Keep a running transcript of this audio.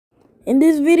In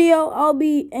this video, I'll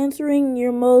be answering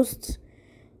your most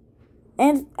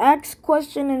asked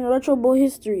question in Retro Boy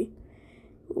history.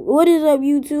 What is up,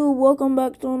 YouTube? Welcome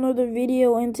back to another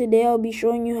video, and today I'll be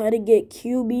showing you how to get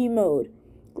QB mode.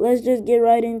 Let's just get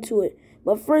right into it.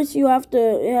 But first, it has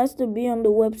to be on the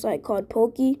website called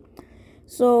Poki.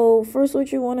 So first,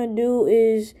 what you want to do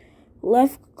is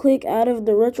left click out of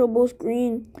the Retro Boy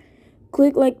screen,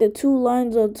 click like the two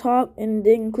lines on top, and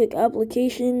then click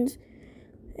applications.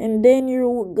 And then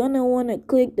you're gonna want to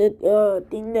click the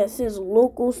thing that says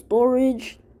local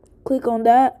storage. Click on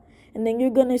that, and then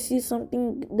you're gonna see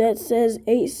something that says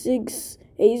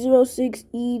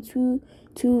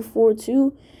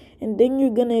 806E2242, and then you're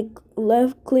gonna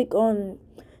left click on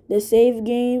the save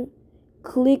game,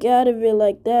 click out of it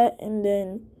like that, and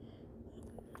then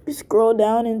scroll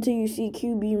down until you see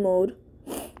QB mode.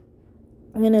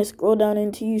 I'm gonna scroll down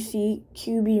until you see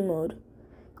QB mode.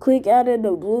 Click out of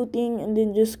the blue thing and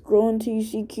then just scroll until you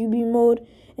see QB mode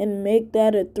and make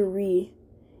that a 3.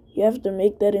 You have to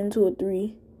make that into a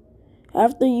 3.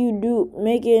 After you do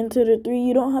make it into the 3,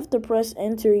 you don't have to press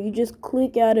enter. You just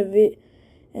click out of it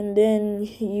and then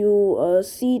you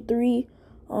see 3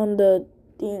 on the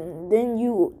thing. Then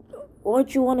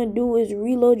what you want to do is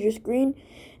reload your screen,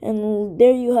 and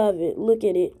there you have it. Look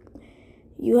at it.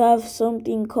 You have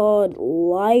something called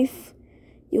life.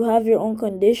 You have your own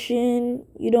condition.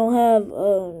 You don't have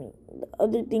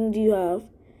other things you have.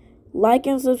 Like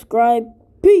and subscribe.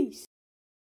 Peace.